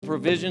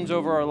provisions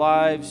over our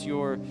lives,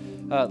 your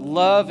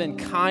love and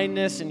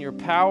kindness and your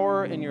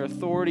power and your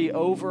authority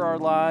over our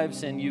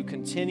lives, and you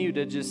continue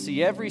to just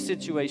see every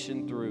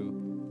situation through.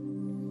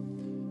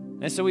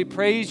 And so we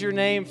praise your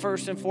name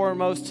first and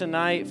foremost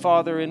tonight,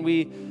 Father, and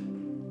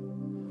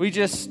we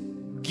just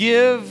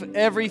give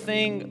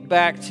everything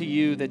back to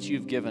you that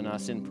you've given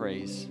us in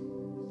praise.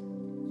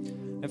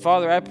 And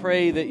Father, I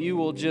pray that you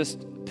will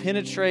just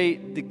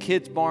penetrate the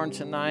kids' barn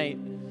tonight.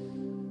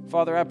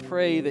 Father, I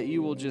pray that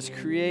you will just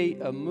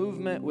create a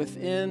movement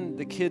within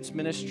the kids'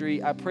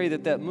 ministry. I pray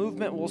that that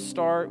movement will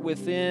start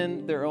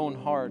within their own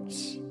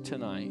hearts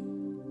tonight.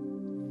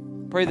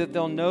 Pray that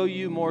they'll know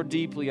you more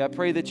deeply. I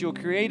pray that you'll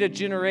create a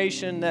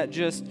generation that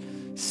just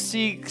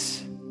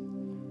seeks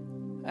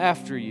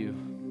after you.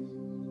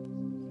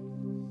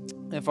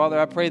 And Father,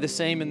 I pray the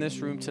same in this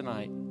room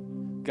tonight.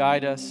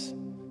 Guide us,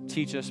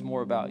 teach us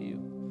more about you.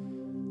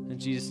 In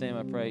Jesus' name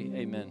I pray,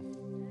 amen.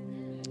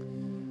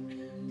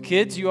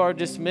 Kids, you are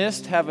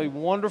dismissed. Have a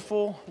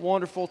wonderful,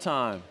 wonderful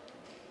time.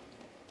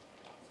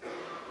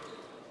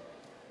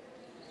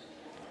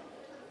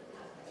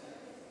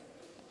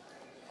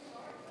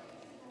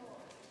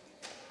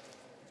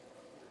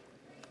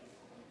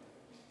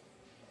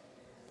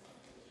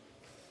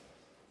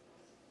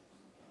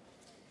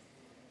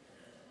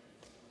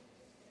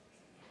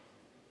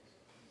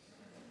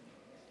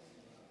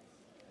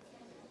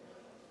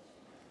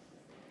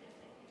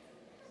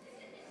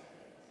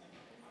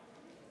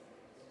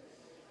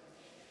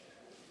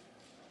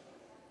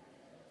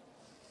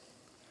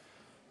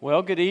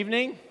 Well, good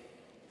evening.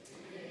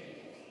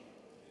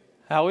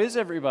 How is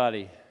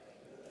everybody?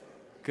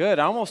 Good.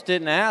 I almost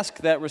didn't ask.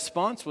 That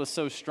response was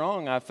so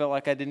strong, I felt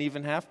like I didn't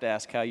even have to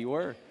ask how you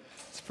were.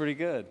 It's pretty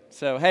good.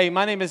 So, hey,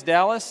 my name is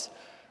Dallas.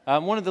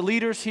 I'm one of the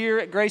leaders here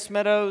at Grace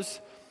Meadows.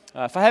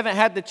 If I haven't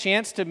had the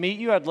chance to meet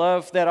you, I'd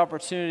love that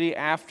opportunity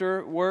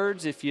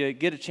afterwards. If you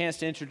get a chance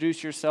to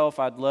introduce yourself,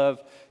 I'd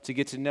love to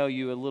get to know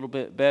you a little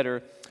bit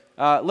better.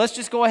 Let's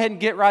just go ahead and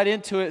get right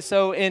into it.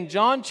 So, in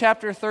John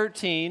chapter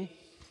 13,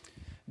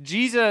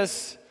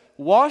 Jesus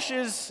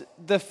washes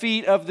the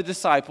feet of the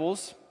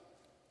disciples,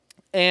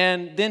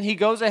 and then he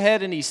goes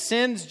ahead and he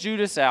sends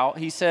Judas out.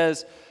 He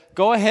says,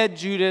 go ahead,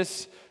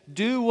 Judas,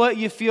 do what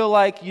you feel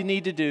like you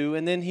need to do.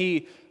 And then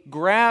he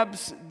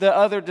grabs the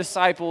other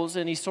disciples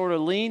and he sort of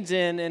leans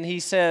in and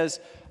he says,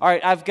 all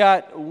right, I've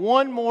got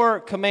one more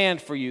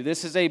command for you.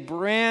 This is a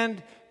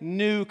brand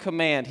new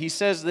command. He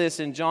says this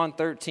in John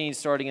 13,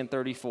 starting in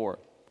 34.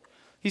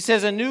 He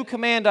says, a new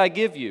command I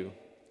give you.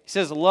 He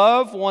says,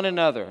 love one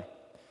another.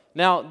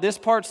 Now, this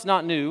part's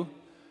not new.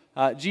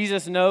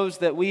 Jesus knows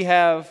that we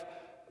have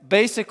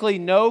basically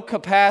no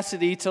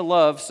capacity to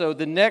love. So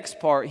the next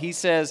part, he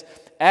says,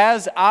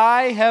 as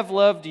I have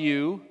loved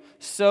you,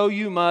 so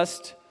you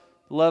must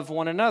love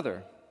one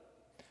another.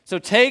 So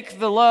take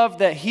the love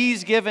that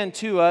he's given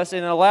to us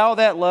and allow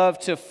that love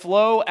to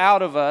flow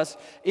out of us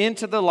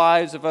into the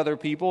lives of other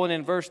people. And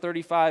in verse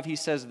 35, he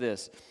says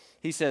this.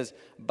 He says,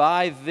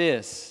 by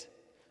this,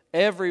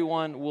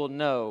 everyone will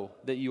know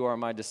that you are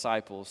my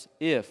disciples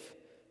if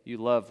you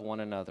love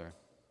one another.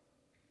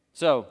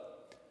 So,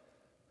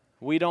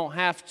 we don't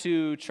have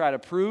to try to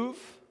prove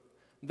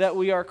that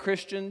we are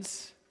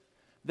Christians,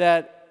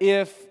 that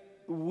if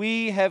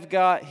we have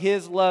got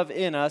his love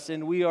in us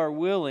and we are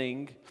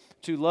willing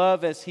to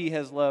love as he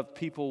has loved,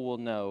 people will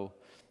know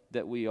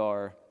that we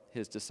are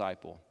his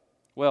disciple.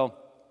 Well,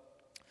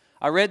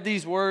 I read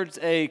these words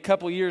a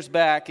couple years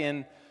back,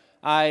 and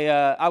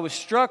I was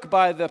struck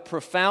by the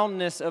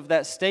profoundness of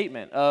that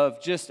statement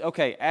of just,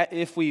 okay,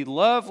 if we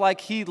love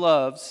like he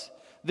loves,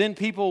 then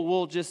people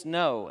will just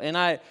know. And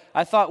I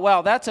thought,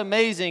 wow, that's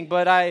amazing,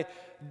 but I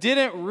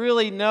didn't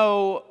really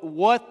know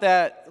what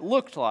that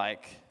looked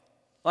like.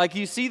 Like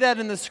you see that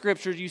in the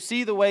scriptures, you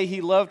see the way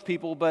he loved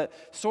people, but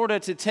sort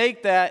of to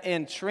take that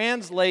and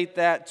translate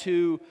that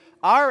to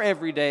our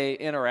everyday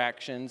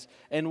interactions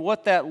and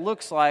what that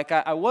looks like,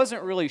 I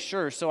wasn't really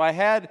sure. So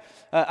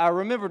I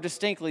remember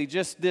distinctly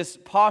just this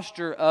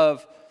posture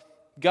of,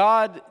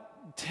 God,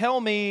 tell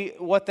me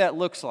what that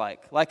looks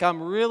like. Like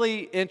I'm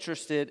really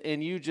interested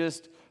in you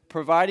just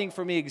providing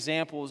for me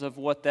examples of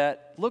what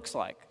that looks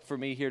like for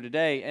me here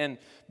today. And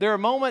there are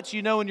moments,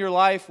 in your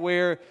life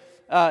where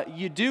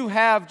you do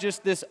have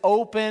just this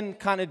open,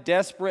 kind of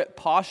desperate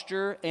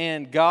posture,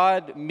 and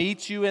God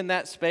meets you in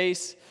that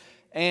space.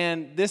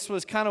 And this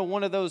was kind of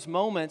one of those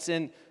moments.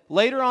 And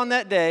later on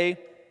that day,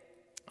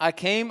 I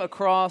came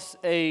across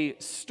a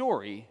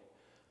story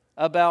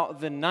about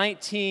the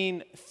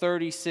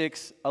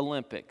 1936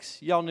 Olympics.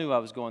 Y'all knew I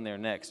was going there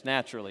next,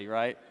 naturally,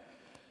 right?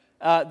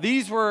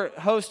 These were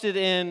hosted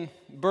in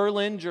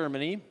Berlin,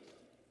 Germany.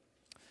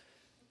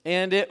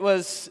 And it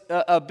was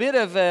a bit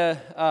of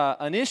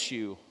an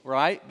issue,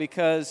 right?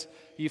 Because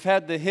you've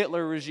had the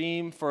Hitler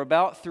regime for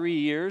about 3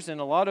 years, and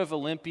a lot of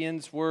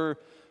Olympians were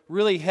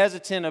really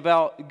hesitant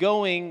about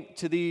going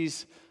to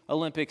these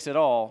Olympics at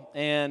all.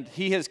 And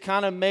he has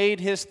kind of made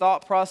his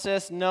thought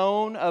process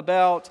known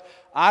about,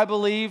 I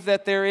believe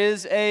that there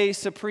is a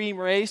supreme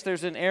race,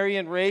 there's an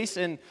Aryan race,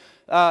 and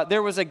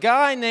there was a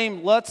guy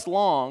named Lutz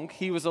Long.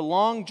 He was a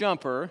long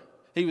jumper.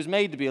 He was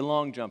made to be a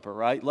long jumper,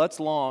 right? Lutz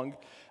Long.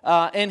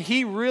 And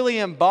he really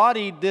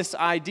embodied this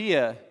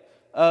idea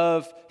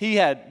of, he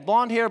had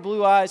blonde hair,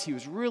 blue eyes. He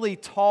was really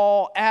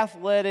tall,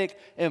 athletic,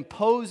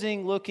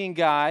 imposing looking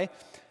guy.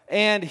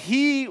 And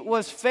he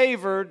was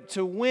favored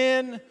to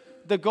win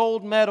the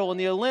gold medal in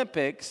the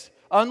Olympics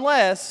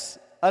unless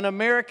an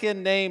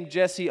American named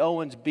Jesse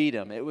Owens beat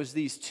him. It was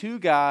these two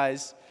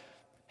guys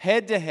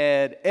head to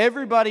head.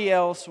 Everybody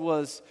else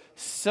was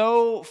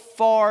so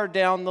far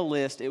down the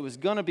list. It was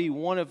going to be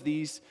one of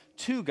these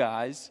two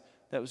guys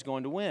that was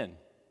going to win.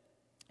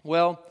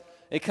 Well,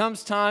 it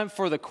comes time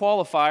for the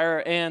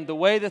qualifier, and the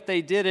way that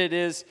they did it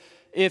is,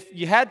 if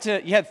you had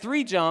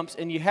 3 jumps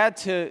and you had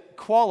to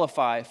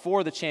qualify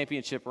for the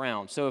championship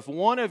round. So if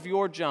one of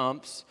your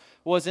jumps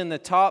was in the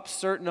top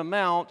certain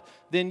amount,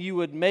 then you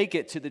would make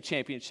it to the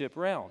championship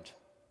round.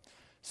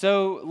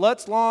 So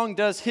Lutz Long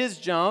does his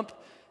jump,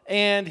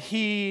 and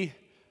he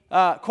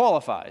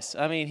qualifies.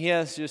 I mean, he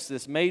has just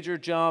this major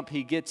jump.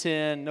 He gets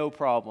in, no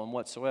problem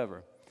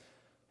whatsoever.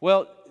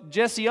 Well,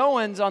 Jesse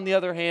Owens, on the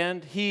other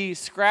hand, he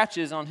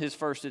scratches on his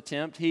first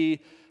attempt.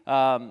 He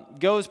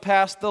goes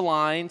past the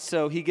line,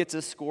 so he gets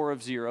a score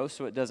of 0,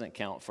 so it doesn't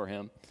count for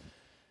him.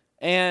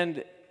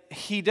 And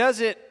he does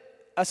it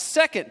a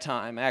second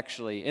time,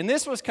 actually. And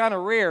this was kind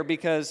of rare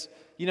because,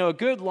 you know, a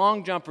good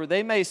long jumper,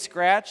 they may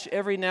scratch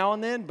every now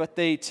and then, but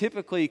they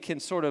typically can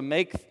sort of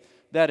make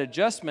that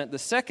adjustment the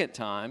second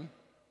time,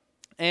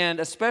 and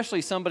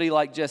especially somebody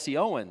like Jesse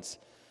Owens.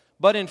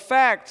 But in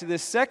fact,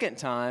 this second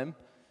time,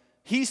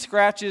 he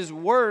scratches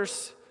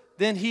worse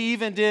than he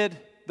even did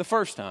the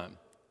first time.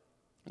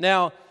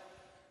 Now,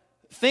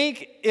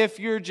 think if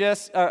you're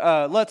just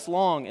Lutz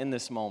Long in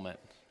this moment,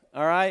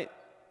 all right?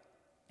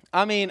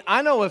 I mean,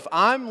 I know if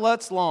I'm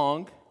Lutz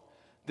Long,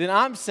 then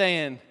I'm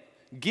saying,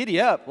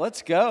 giddy up,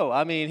 let's go.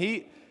 I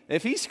mean,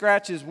 if he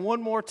scratches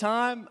one more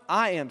time,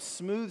 I am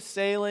smooth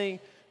sailing.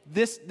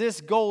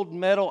 This gold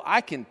medal,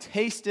 I can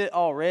taste it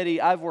already.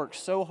 I've worked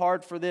so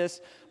hard for this.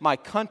 My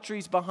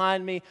country's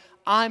behind me.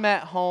 I'm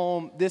at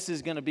home. This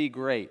is going to be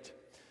great.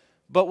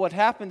 But what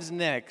happens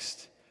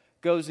next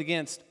goes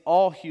against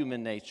all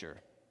human nature.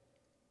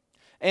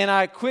 And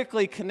I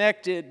quickly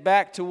connected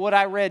back to what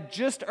I read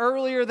just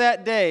earlier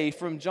that day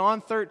from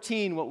John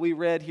 13, what we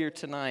read here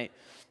tonight.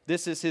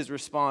 This is his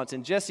response.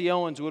 And Jesse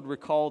Owens would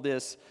recall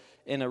this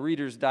in a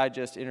Reader's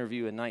Digest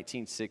interview in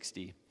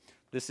 1960.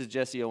 This is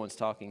Jesse Owens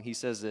talking. He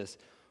says this: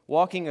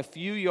 "Walking a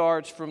few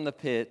yards from the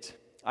pit,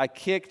 I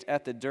kicked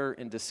at the dirt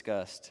in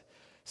disgust.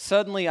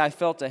 Suddenly, I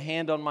felt a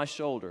hand on my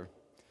shoulder.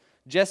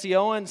 'Jesse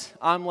Owens,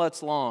 I'm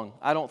Lutz Long.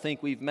 I don't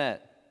think we've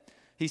met.'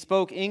 He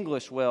spoke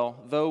English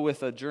well, though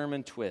with a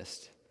German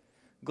twist.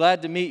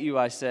 'Glad to meet you,'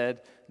 I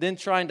said. Then,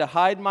 trying to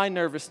hide my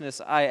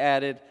nervousness, I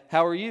added,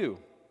 'How are you?'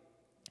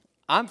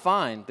 'I'm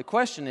fine. The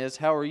question is,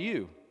 how are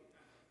you?'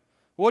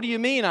 'What do you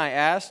mean?' I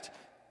asked.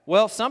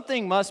 'Well,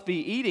 something must be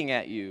eating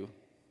at you,'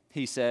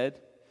 he said.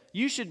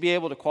 'You should be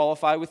able to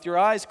qualify with your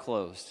eyes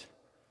closed.'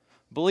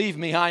 'Believe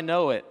me, I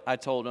know it,' I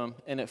told him,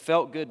 and it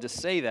felt good to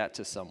say that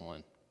to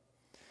someone.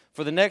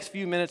 For the next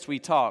few minutes we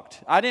talked.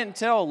 I didn't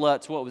tell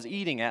Lutz what was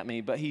eating at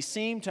me, but he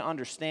seemed to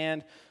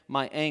understand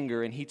my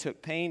anger, and he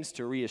took pains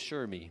to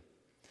reassure me.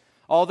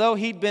 Although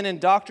he'd been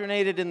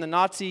indoctrinated in the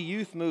Nazi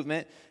youth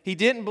movement, he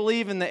didn't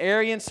believe in the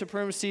Aryan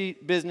supremacy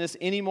business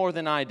any more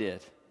than I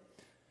did.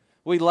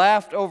 We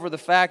laughed over the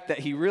fact that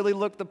he really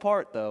looked the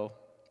part, though.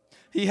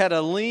 He had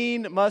a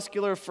lean,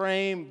 muscular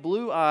frame,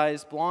 blue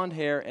eyes, blonde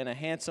hair, and a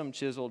handsome,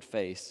 chiseled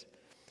face.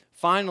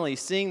 Finally,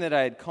 seeing that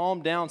I had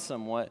calmed down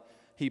somewhat,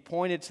 he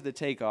pointed to the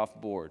takeoff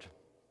board.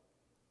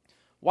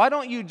 'Why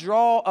don't you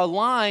draw a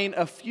line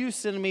a few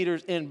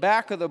centimeters in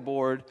back of the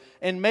board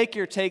and make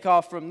your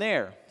takeoff from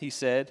there?' he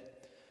said.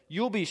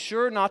 'You'll be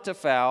sure not to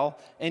foul,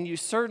 and you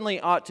certainly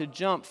ought to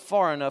jump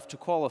far enough to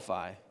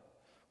qualify.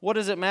 What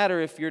does it matter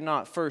if you're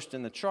not first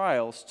in the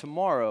trials?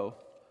 Tomorrow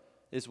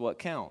is what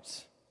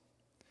counts.'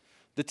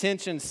 The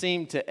tension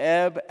seemed to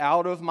ebb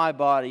out of my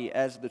body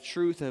as the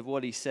truth of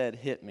what he said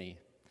hit me.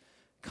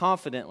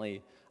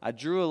 Confidently, I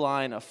drew a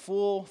line a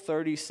full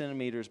 30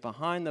 centimeters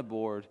behind the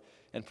board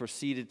and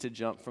proceeded to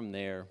jump from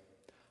there.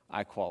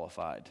 I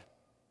qualified."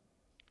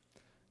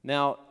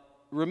 Now,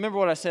 remember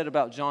what I said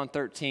about John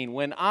 13.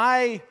 When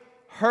I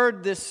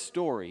heard this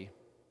story,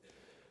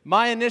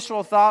 my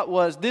initial thought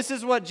was, this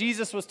is what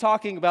Jesus was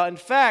talking about. In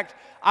fact,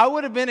 I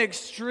would have been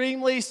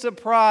extremely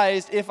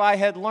surprised if I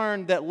had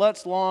learned that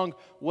Lutz Long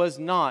was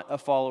not a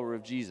follower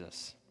of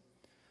Jesus.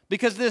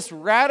 Because this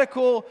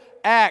radical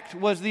act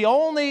was the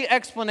only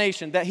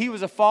explanation that he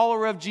was a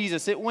follower of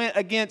Jesus. It went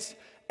against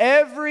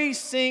every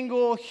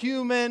single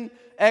human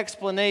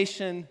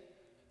explanation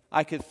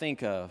I could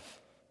think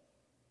of.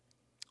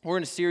 We're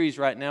in a series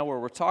right now where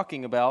we're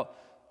talking about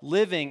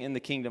living in the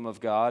kingdom of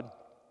God.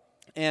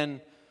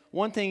 And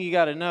one thing you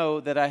got to know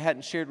that I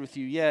hadn't shared with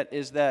you yet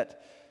is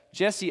that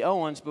Jesse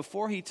Owens,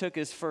 before he took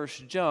his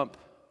first jump,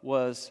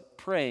 was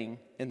praying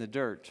in the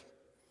dirt.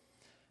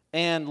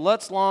 And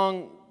Lutz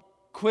Long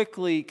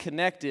quickly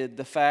connected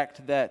the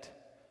fact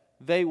that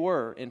they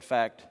were, in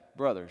fact,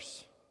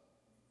 brothers.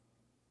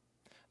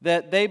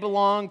 That they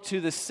belong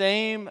to the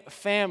same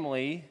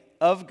family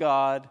of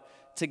God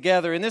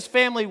together. And this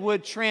family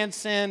would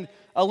transcend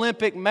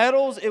Olympic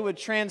medals. It would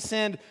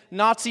transcend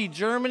Nazi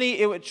Germany.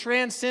 It would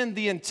transcend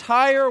the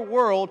entire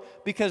world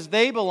because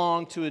they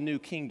belong to a new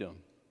kingdom.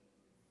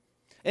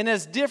 And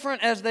as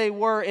different as they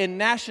were in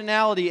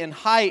nationality and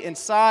height and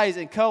size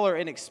and color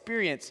and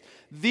experience,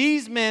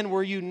 these men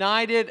were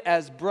united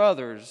as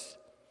brothers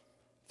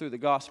through the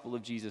gospel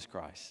of Jesus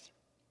Christ.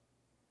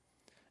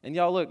 And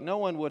y'all, look, no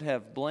one would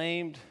have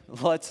blamed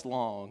Lutz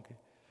Long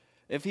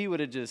if he would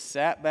have just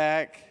sat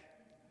back,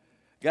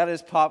 got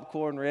his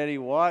popcorn ready,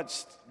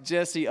 watched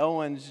Jesse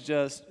Owens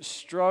just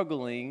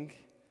struggling.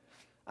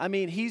 I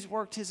mean, he's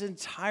worked his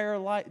entire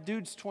life.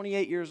 Dude's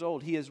 28 years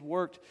old. He has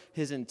worked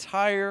his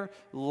entire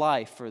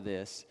life for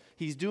this.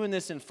 He's doing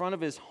this in front of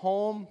his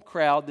home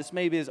crowd. This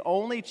may be his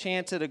only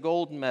chance at a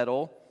gold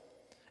medal.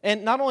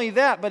 And not only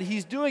that, but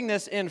he's doing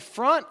this in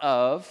front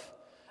of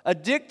a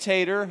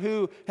dictator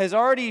who has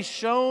already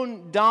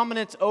shown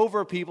dominance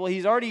over people.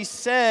 He's already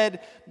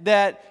said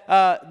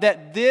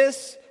that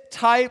this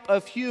type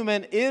of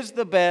human is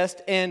the best,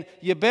 and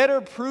you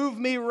better prove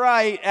me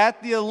right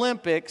at the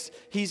Olympics.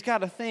 He's got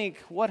to think,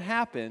 what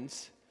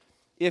happens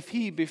if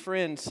he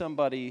befriends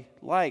somebody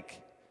like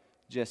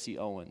Jesse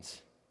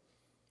Owens?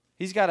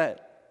 He's got to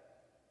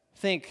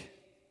think,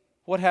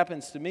 what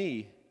happens to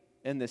me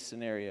in this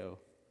scenario?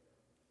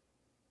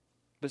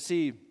 But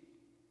see,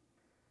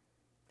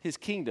 his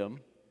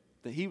kingdom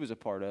that he was a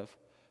part of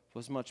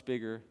was much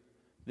bigger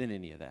than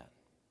any of that.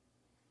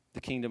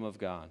 The kingdom of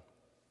God.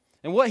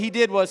 And what he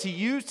did was he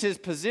used his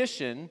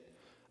position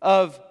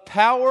of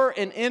power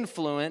and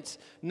influence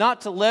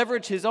not to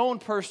leverage his own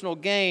personal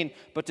gain,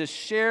 but to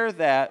share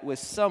that with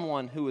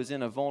someone who was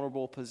in a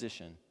vulnerable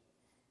position.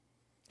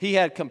 He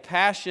had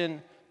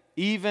compassion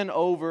even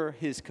over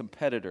his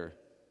competitor.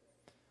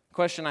 The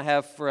question I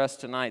have for us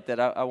tonight that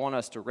I want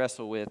us to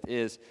wrestle with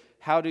is,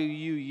 how do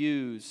you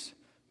use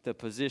the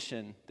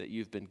position that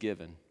you've been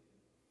given?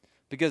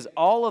 Because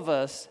all of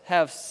us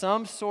have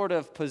some sort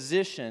of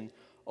position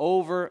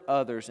over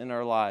others in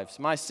our lives.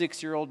 My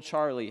 6-year-old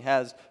Charlie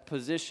has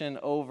position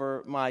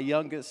over my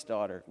youngest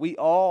daughter. We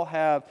all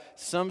have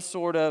some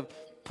sort of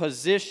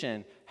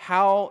position.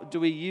 How do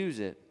we use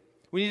it?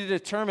 We need to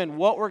determine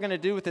what we're going to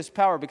do with this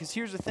power, because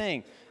here's the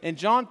thing. In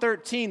John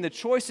 13, the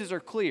choices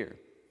are clear.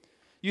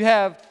 You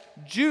have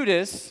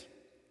Judas,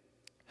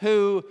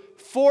 who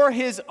for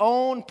his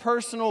own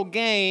personal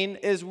gain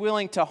is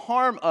willing to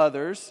harm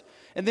others.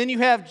 And then you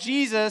have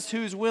Jesus,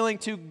 who's willing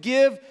to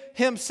give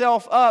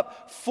himself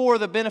up for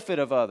the benefit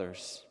of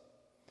others.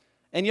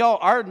 And y'all,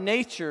 our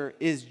nature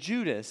is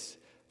Judas,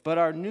 but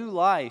our new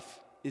life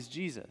is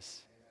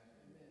Jesus.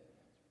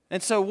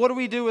 And so what do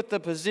we do with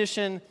the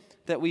position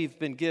that we've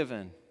been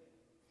given?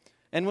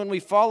 And when we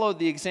follow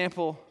the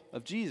example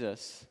of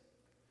Jesus,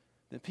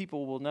 then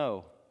people will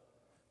know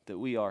that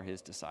we are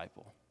his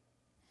disciple.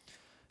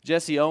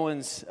 Jesse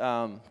Owens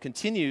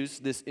continues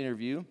this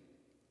interview.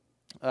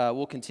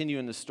 We'll continue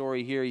in the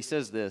story here. He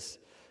says this,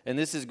 and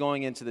this is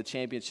going into the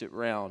championship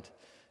round.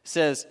 He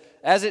says,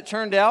 as it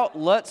turned out,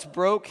 Lutz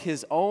broke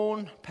his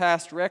own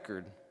past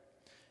record.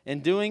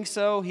 In doing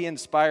so, he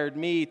inspired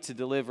me to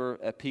deliver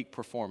a peak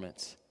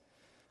performance.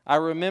 I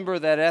remember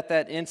that at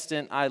that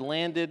instant, I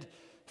landed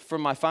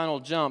from my final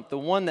jump, the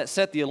one that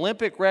set the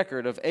Olympic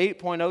record of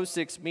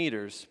 8.06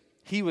 meters.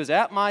 He was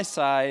at my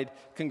side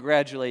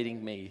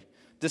congratulating me.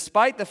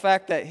 Despite the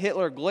fact that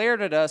Hitler glared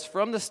at us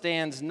from the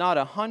stands not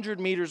 100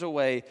 meters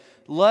away,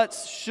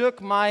 Lutz shook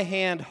my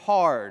hand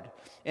hard.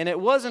 And it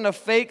wasn't a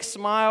fake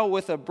smile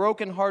with a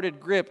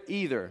broken-hearted grip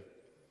either.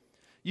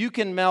 You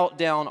can melt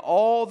down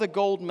all the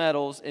gold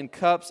medals and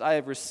cups I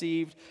have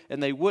received,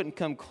 and they wouldn't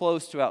come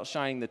close to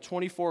outshining the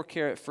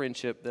 24-karat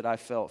friendship that I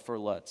felt for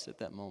Lutz at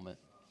that moment.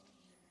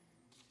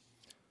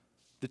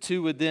 The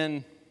two would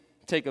then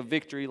take a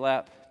victory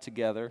lap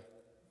together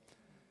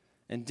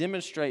and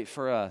demonstrate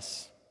for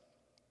us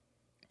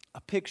a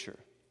picture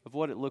of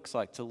what it looks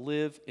like to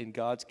live in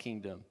God's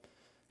kingdom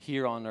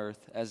here on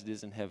earth as it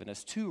is in heaven.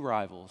 As two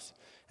rivals,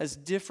 as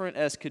different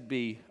as could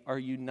be, are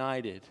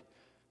united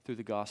through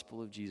the gospel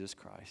of Jesus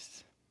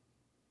Christ.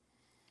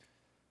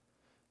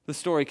 The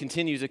story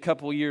continues a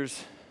couple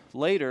years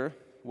later,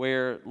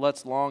 where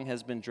Lutz Long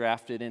has been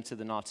drafted into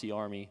the Nazi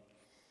army.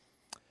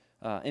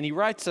 And he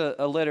writes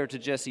a letter to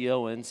Jesse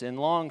Owens, and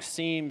Long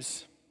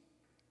seems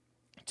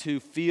to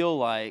feel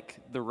like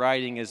the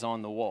writing is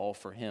on the wall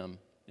for him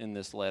in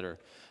this letter.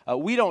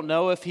 We don't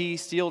know if he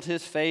sealed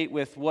his fate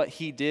with what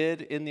he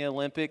did in the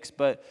Olympics,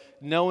 but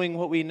knowing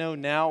what we know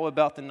now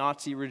about the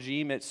Nazi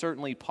regime, it's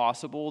certainly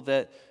possible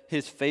that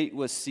his fate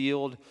was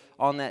sealed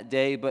on that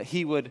day. But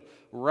he would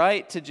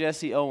write to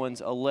Jesse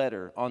Owens a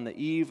letter on the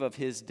eve of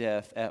his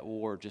death at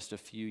war just a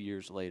few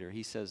years later.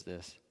 He says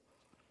this.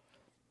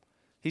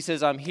 He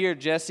says, I'm here,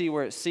 Jesse,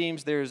 where it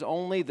seems there is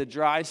only the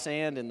dry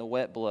sand and the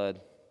wet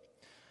blood.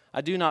 I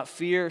do not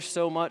fear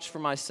so much for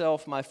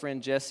myself, my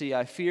friend Jesse.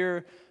 I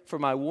fear for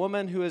my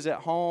woman who is at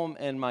home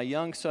and my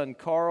young son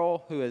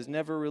Carl, who has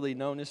never really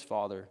known his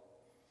father.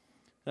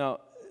 Now,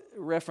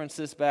 reference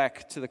this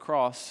back to the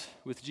cross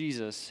with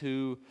Jesus,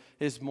 who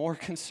is more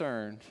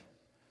concerned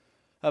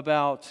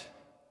about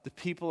the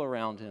people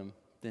around him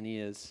than he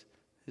is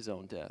his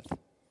own death.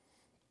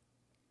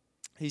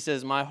 He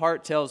says, "My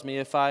heart tells me,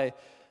 if I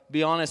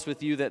be honest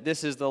with you, that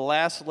this is the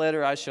last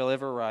letter I shall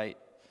ever write.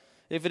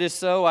 If it is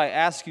so, I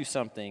ask you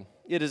something.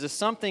 It is a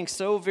something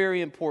so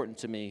very important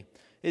to me.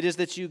 It is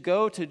that you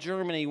go to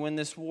Germany when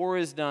this war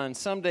is done.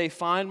 Someday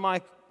find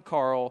my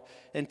Carl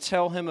and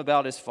tell him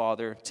about his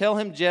father. Tell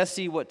him,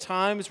 Jesse, what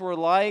times were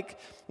like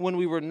when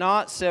we were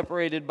not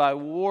separated by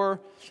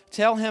war.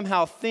 Tell him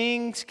how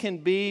things can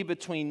be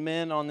between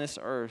men on this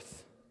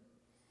earth.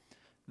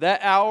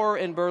 That hour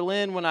in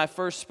Berlin when I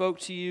first spoke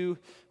to you,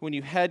 when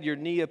you had your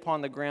knee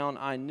upon the ground,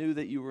 I knew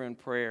that you were in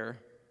prayer.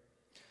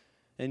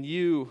 And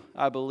you,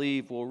 I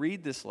believe, will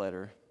read this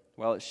letter,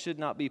 while it should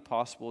not be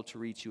possible to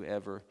reach you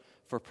ever,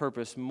 for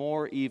purpose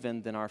more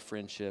even than our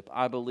friendship.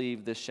 I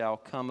believe this shall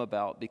come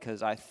about,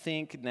 because I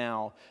think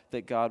now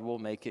that God will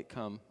make it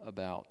come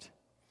about.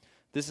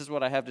 This is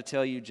what I have to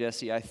tell you,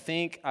 Jesse.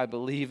 I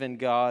believe in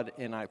God,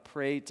 and I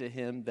pray to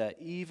him that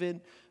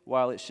even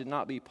while it should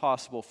not be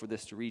possible for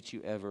this to reach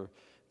you ever,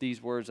 these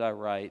words I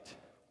write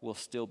will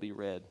still be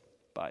read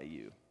by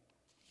you."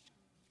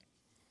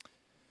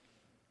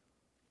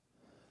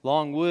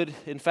 Long would,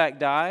 in fact,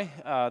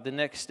 die the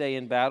next day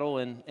in battle,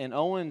 and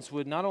Owens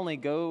would not only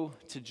go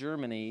to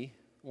Germany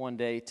one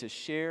day to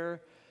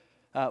share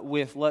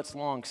with Lutz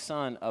Long's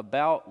son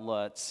about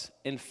Lutz.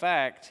 In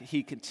fact,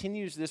 he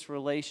continues this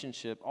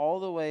relationship all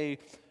the way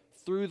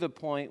through the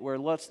point where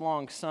Lutz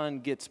Long's son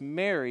gets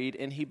married,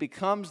 and he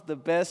becomes the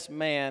best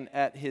man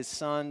at his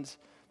son's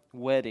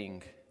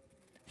wedding.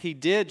 He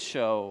did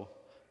show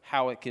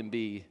how it can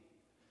be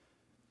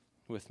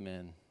with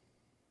men.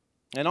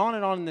 And on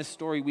in this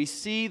story, we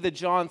see the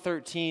John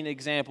 13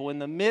 example in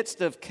the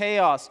midst of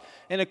chaos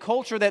in a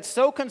culture that's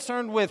so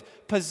concerned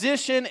with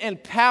position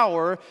and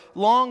power.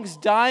 Long's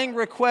dying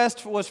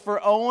request was for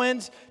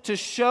Owens to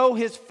show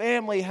his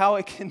family how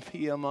it can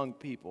be among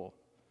people.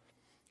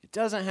 It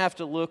doesn't have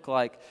to look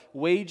like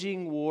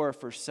waging war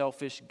for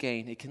selfish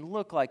gain. It can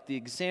look like the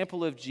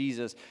example of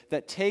Jesus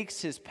that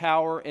takes his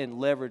power and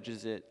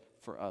leverages it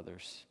for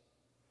others.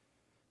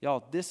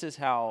 Y'all, this is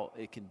how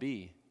it can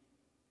be.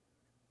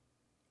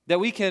 That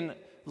we can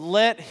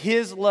let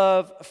his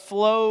love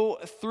flow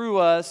through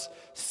us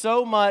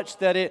so much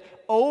that it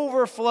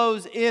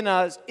overflows in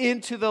us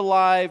into the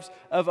lives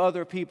of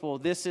other people.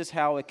 This is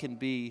how it can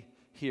be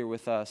here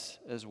with us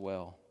as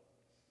well.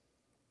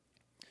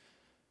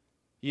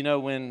 You know,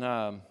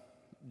 when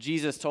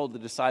Jesus told the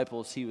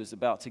disciples he was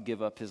about to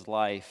give up his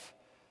life,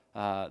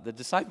 the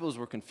disciples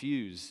were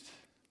confused,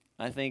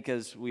 I think,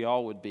 as we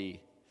all would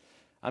be.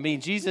 I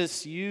mean,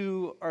 Jesus,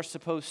 you are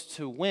supposed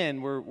to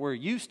win. We're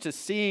used to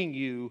seeing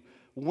you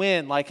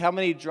win. Like, how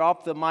many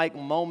drop the mic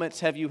moments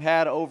have you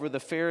had over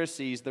the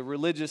Pharisees, the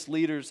religious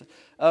leaders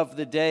of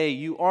the day?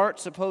 You aren't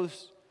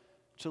supposed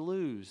to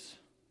lose.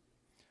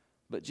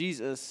 But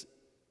Jesus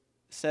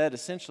said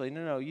essentially,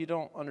 no, you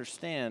don't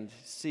understand.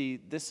 See,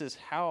 this is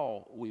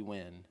how we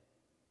win.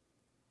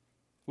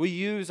 We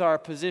use our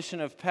position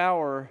of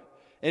power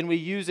and we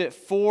use it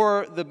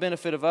for the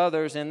benefit of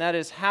others, and that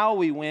is how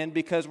we win,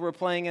 because we're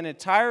playing an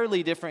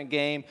entirely different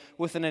game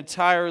with an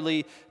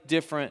entirely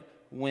different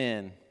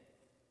win.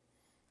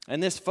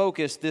 And this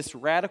focus, this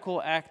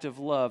radical act of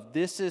love,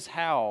 this is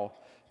how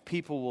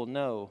people will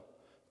know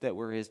that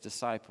we're his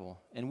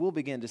disciple. And we'll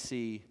begin to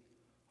see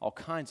all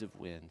kinds of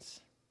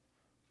wins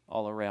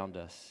all around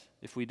us.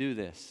 If we do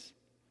this,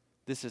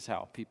 this is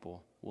how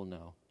people will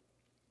know.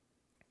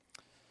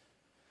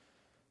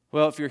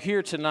 Well, if you're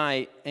here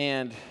tonight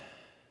and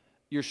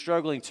you're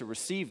struggling to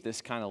receive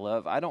this kind of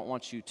love, I don't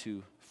want you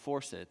to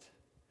force it,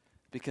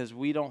 because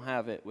we don't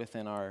have it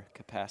within our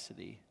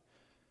capacity.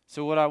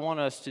 So what I want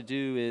us to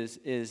do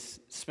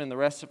is spend the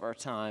rest of our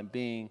time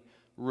being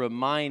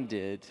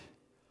reminded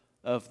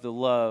of the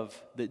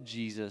love that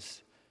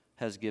Jesus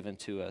has given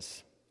to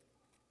us.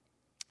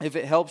 If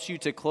it helps you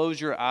to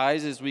close your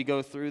eyes as we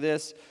go through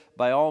this,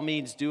 by all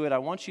means do it. I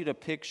want you to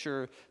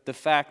picture the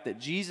fact that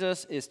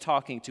Jesus is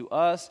talking to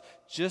us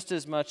just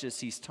as much as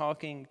he's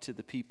talking to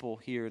the people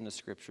here in the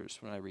scriptures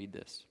when I read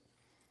this.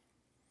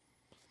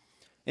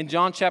 In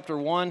John chapter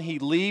 1, he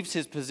leaves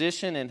his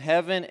position in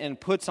heaven and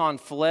puts on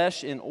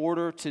flesh in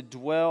order to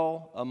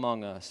dwell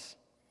among us.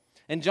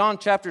 In John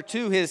chapter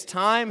 2, his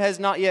time has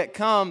not yet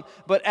come,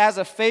 but as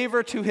a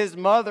favor to his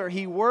mother,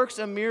 he works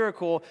a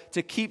miracle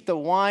to keep the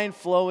wine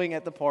flowing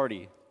at the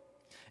party.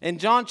 In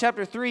John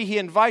chapter 3, he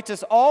invites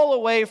us all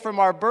away from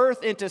our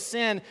birth into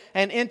sin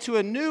and into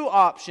a new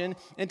option,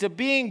 into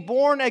being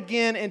born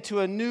again into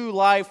a new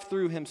life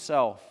through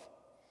himself.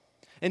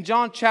 In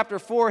John chapter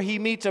 4, he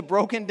meets a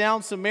broken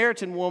down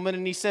Samaritan woman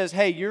and he says,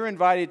 hey, you're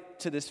invited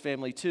to this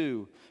family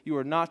too. You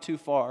are not too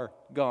far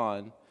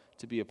gone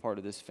to be a part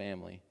of this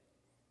family.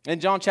 In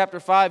John chapter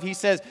 5, he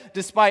says,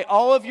 despite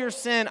all of your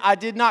sin, I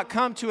did not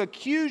come to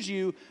accuse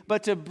you,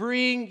 but to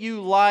bring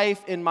you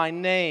life in my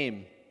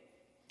name.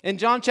 In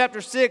John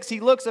chapter 6, he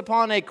looks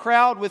upon a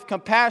crowd with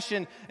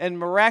compassion and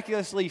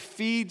miraculously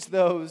feeds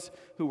those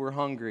who were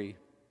hungry.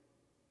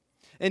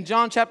 In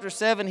John chapter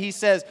 7, he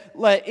says,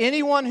 "Let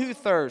anyone who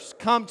thirsts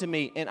come to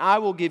me, and I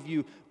will give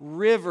you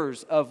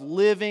rivers of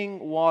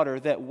living water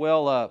that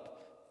well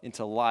up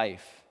into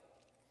life."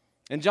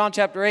 In John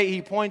chapter 8,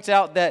 he points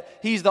out that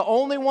he's the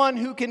only one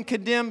who can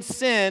condemn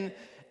sin,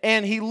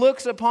 and he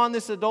looks upon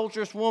this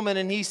adulterous woman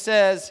and he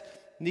says,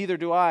 "Neither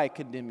do I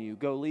condemn you.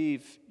 Go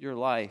live your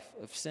life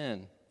of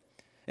sin."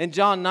 In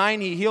John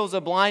 9, he heals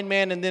a blind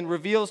man and then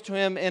reveals to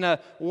him in a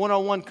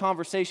one-on-one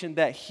conversation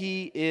that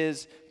he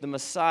is the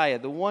Messiah.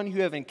 The one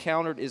you have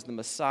encountered is the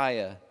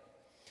Messiah.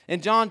 In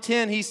John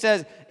 10, he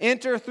says,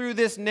 "Enter through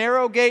this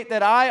narrow gate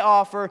that I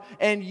offer,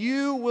 and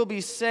you will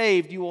be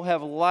saved. You will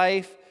have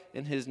life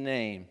in his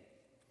name."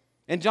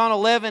 In John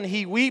 11,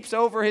 he weeps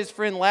over his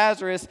friend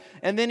Lazarus,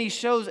 and then he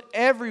shows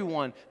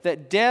everyone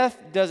that death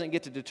doesn't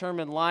get to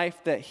determine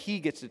life, that he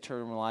gets to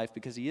determine life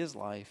because he is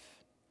life.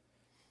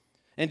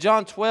 In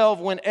John 12,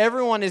 when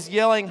everyone is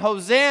yelling,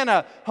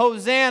 "Hosanna,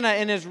 Hosanna,"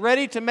 and is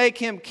ready to make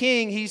him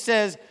king, he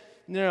says,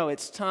 no,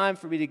 it's time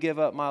for me to give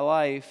up my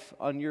life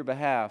on your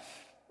behalf,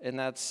 and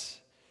that's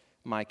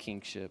my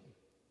kingship.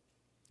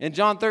 In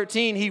John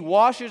 13, he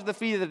washes the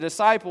feet of the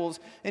disciples,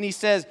 and he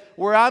says,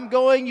 "Where I'm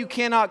going, you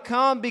cannot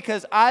come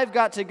because I've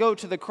got to go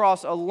to the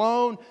cross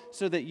alone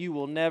so that you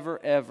will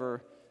never,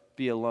 ever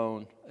be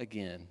alone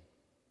again."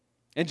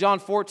 In John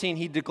 14,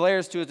 he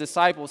declares to his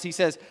disciples, he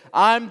says,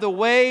 "I'm the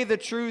way, the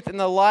truth, and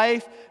the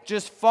life.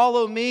 Just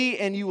follow me,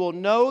 and you will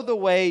know the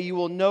way, you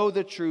will know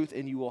the truth,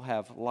 and you will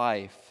have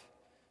life."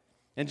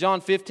 In John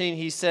 15,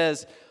 he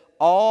says,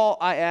 "All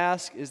I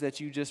ask is that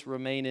you just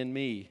remain in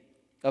me.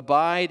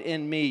 Abide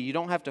in me." You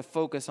don't have to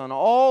focus on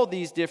all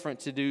these different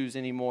to-dos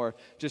anymore.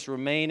 Just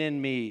remain in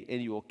me,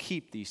 and you will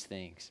keep these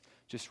things.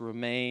 Just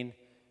remain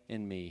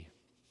in me.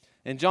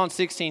 In John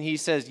 16, he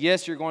says,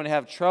 yes, you're going to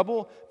have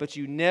trouble, but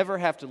you never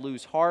have to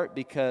lose heart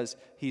because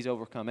he's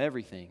overcome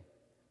everything,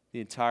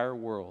 the entire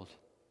world.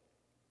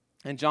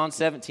 In John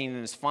 17,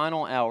 in his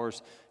final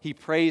hours, he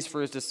prays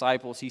for his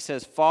disciples. He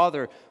says,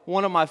 "Father,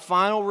 one of my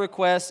final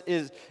requests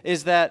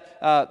is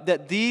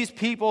that these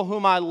people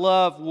whom I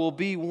love will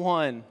be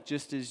one,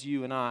 just as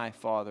you and I,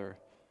 Father,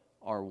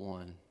 are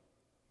one."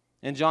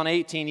 In John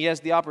 18, he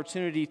has the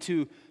opportunity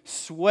to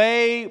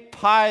sway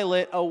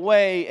Pilate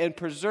away and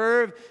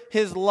preserve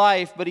his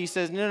life, but he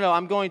says, no,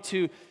 I'm going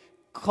to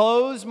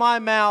close my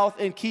mouth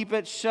and keep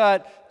it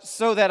shut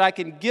so that I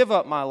can give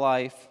up my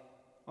life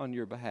on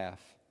your behalf.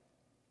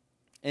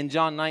 In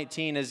John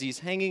 19, as he's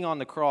hanging on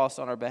the cross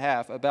on our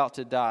behalf, about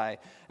to die,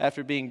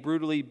 after being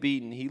brutally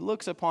beaten, he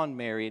looks upon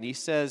Mary and he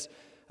says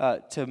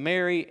to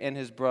Mary and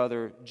his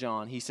brother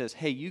John, he says,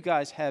 hey, you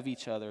guys have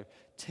each other.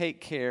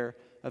 Take care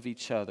of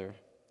each other.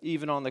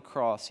 Even on the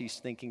cross, he's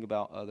thinking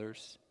about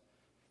others.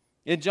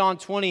 In John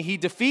 20, he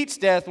defeats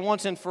death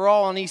once and for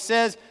all, and he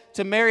says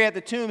to Mary at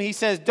the tomb, he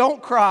says, don't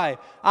cry,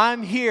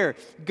 I'm here.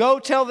 Go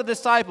tell the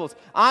disciples,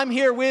 I'm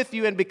here with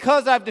you, and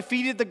because I've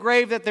defeated the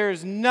grave, that there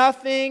is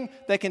nothing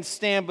that can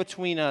stand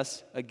between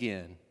us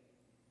again.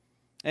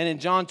 And in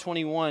John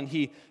 21,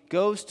 he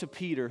goes to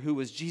Peter, who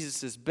was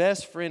Jesus'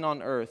 best friend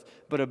on earth,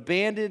 but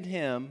abandoned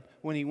him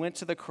when he went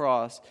to the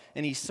cross,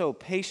 and he so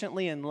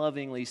patiently and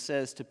lovingly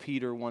says to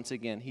Peter once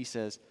again, he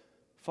says,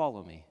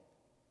 follow me.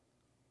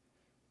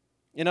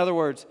 In other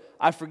words,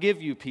 I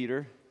forgive you,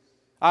 Peter.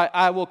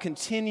 I will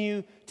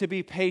continue to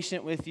be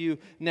patient with you.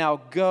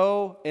 Now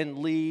go and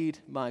lead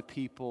my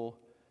people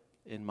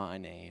in my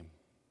name.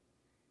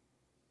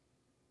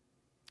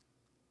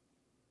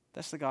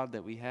 That's the God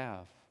that we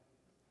have,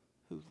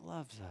 who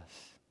loves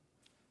us.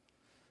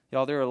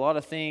 Y'all, there are a lot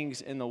of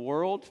things in the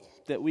world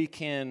that we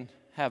can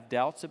have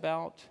doubts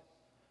about.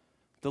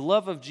 The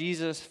love of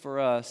Jesus for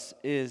us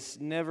is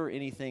never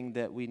anything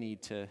that we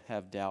need to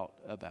have doubt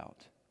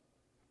about.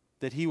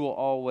 That he will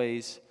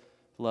always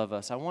love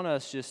us. I want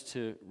us just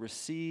to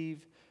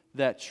receive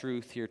that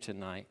truth here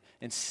tonight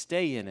and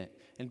stay in it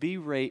and be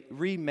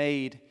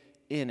remade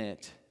in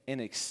it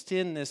and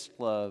extend this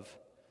love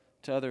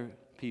to other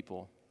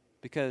people,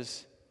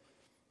 because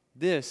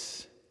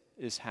this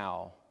is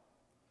how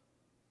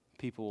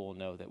people will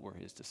know that we're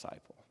his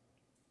disciple.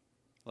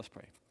 Let's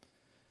pray.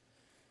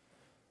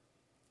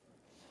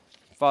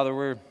 Father,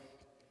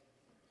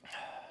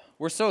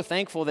 we're so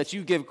thankful that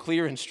you give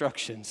clear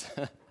instructions.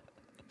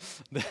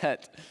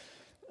 that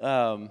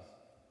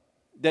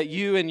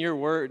you in your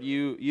word,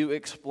 you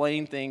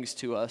explain things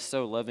to us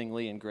so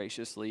lovingly and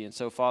graciously. And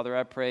so, Father,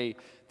 I pray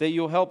that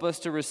you'll help us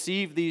to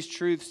receive these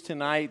truths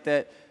tonight,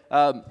 that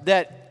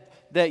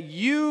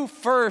you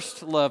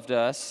first loved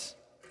us,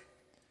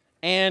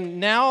 and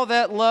now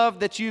that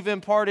love that you've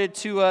imparted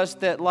to us,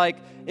 that like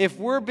if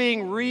we're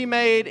being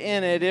remade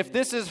in it, if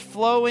this is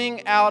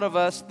flowing out of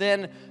us,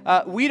 then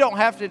we don't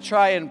have to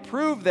try and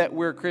prove that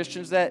we're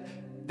Christians, that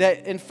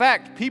in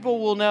fact people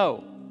will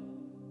know.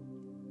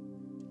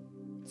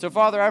 So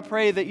Father, I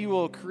pray that you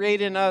will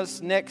create in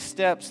us next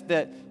steps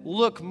that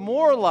look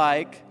more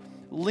like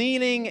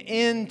leaning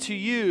into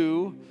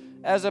you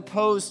as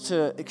opposed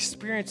to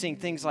experiencing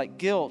things like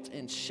guilt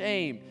and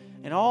shame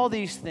and all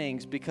these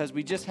things because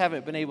we just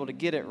haven't been able to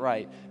get it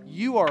right.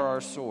 You are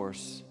our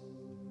source.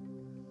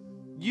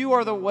 You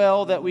are the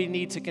well that we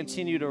need to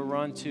continue to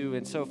run to.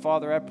 And so,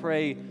 Father, I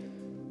pray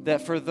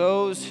that for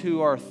those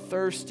who are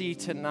thirsty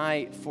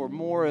tonight for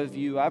more of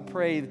you, I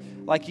pray,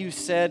 like you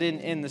said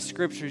in the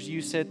scriptures,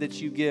 you said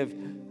that you give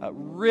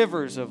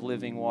rivers of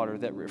living water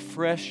that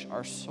refresh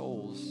our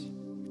souls.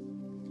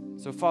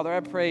 So, Father, I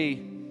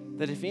pray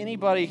that if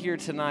anybody here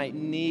tonight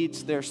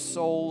needs their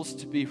souls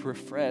to be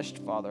refreshed,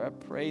 Father, I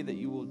pray that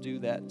you will do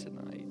that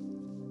tonight.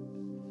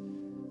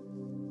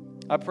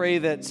 I pray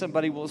that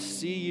somebody will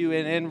see you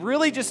and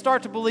really just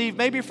start to believe,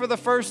 maybe for the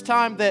first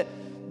time,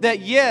 that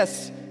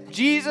yes,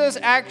 Jesus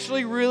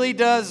actually really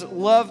does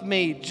love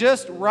me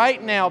just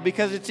right now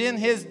because it's in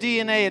his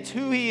DNA. It's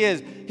who he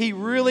is. He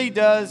really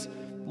does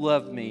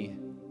love me.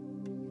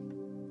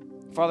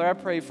 Father, I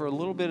pray for a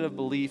little bit of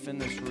belief in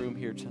this room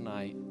here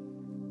tonight.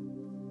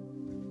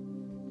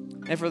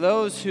 And for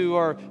those who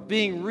are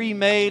being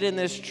remade in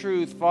this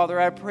truth, Father,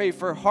 I pray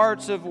for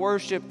hearts of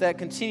worship that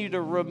continue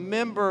to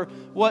remember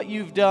what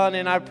you've done.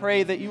 And I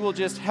pray that you will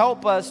just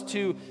help us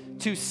to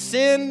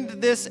send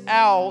this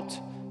out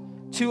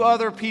to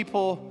other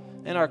people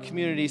in our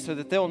community so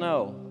that they'll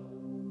know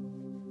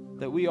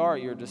that we are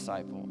your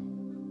disciple.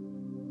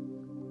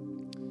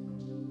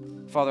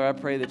 Father, I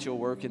pray that you'll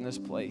work in this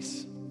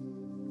place.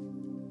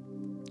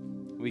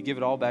 We give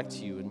it all back to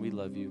you and we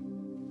love you.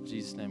 In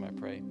Jesus' name I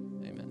pray.